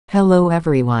Hello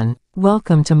everyone.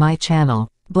 Welcome to my channel.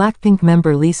 Blackpink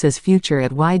member Lisa's future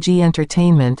at YG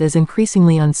Entertainment is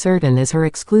increasingly uncertain as her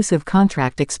exclusive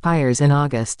contract expires in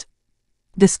August.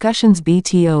 Discussions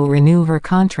BTO renew her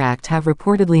contract have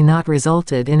reportedly not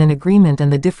resulted in an agreement,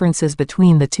 and the differences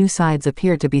between the two sides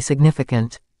appear to be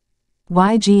significant.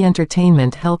 YG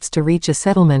Entertainment helps to reach a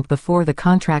settlement before the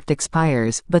contract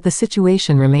expires, but the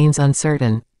situation remains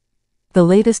uncertain. The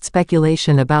latest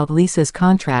speculation about Lisa's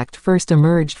contract first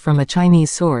emerged from a Chinese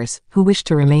source, who wished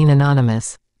to remain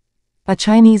anonymous. A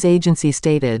Chinese agency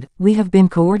stated, "We have been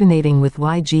coordinating with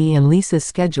YG and Lisa's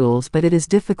schedules, but it is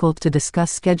difficult to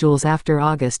discuss schedules after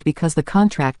August because the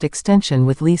contract extension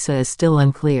with Lisa is still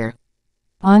unclear."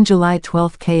 On July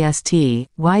 12 KST,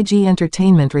 YG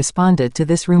Entertainment responded to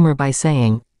this rumor by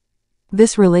saying,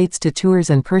 "This relates to tours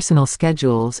and personal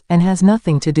schedules, and has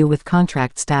nothing to do with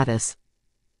contract status."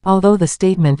 Although the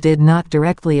statement did not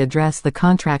directly address the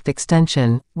contract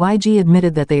extension, YG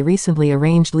admitted that they recently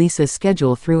arranged Lisa's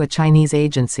schedule through a Chinese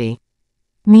agency.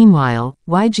 Meanwhile,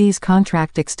 YG's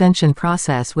contract extension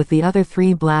process with the other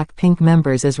three Blackpink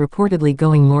members is reportedly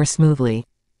going more smoothly.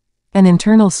 An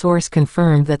internal source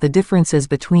confirmed that the differences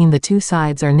between the two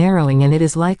sides are narrowing, and it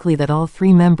is likely that all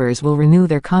three members will renew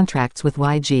their contracts with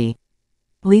YG.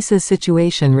 Lisa's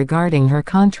situation regarding her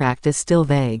contract is still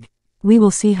vague. We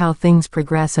will see how things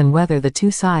progress and whether the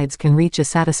two sides can reach a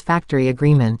satisfactory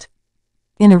agreement.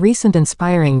 In a recent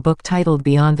inspiring book titled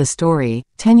Beyond the Story,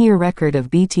 10-Year Record of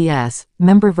BTS,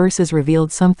 member Versus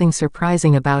revealed something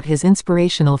surprising about his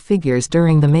inspirational figures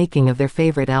during the making of their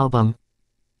favorite album.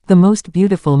 The most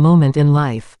beautiful moment in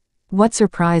life. What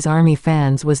surprised ARMY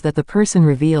fans was that the person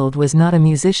revealed was not a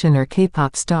musician or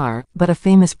K-pop star, but a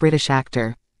famous British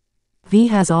actor. V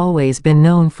has always been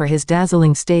known for his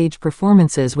dazzling stage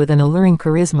performances with an alluring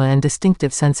charisma and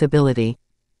distinctive sensibility.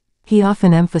 He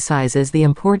often emphasizes the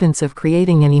importance of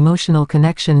creating an emotional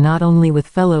connection not only with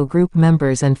fellow group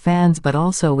members and fans but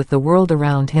also with the world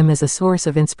around him as a source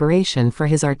of inspiration for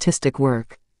his artistic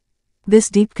work. This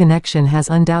deep connection has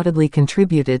undoubtedly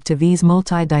contributed to V's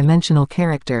multi-dimensional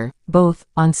character, both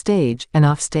on stage and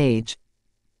off stage.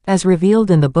 As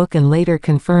revealed in the book and later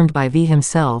confirmed by V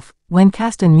himself, when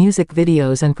cast in music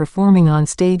videos and performing on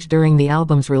stage during the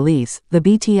album's release, the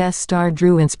BTS star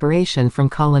drew inspiration from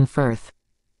Colin Firth.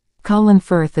 Colin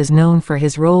Firth is known for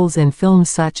his roles in films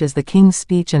such as The King's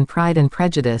Speech and Pride and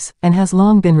Prejudice, and has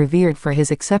long been revered for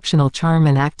his exceptional charm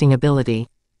and acting ability.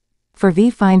 For V,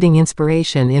 finding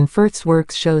inspiration in Firth's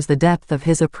works shows the depth of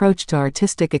his approach to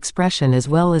artistic expression as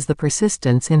well as the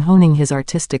persistence in honing his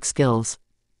artistic skills.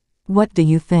 What do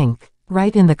you think?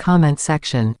 Write in the comment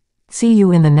section. See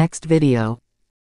you in the next video.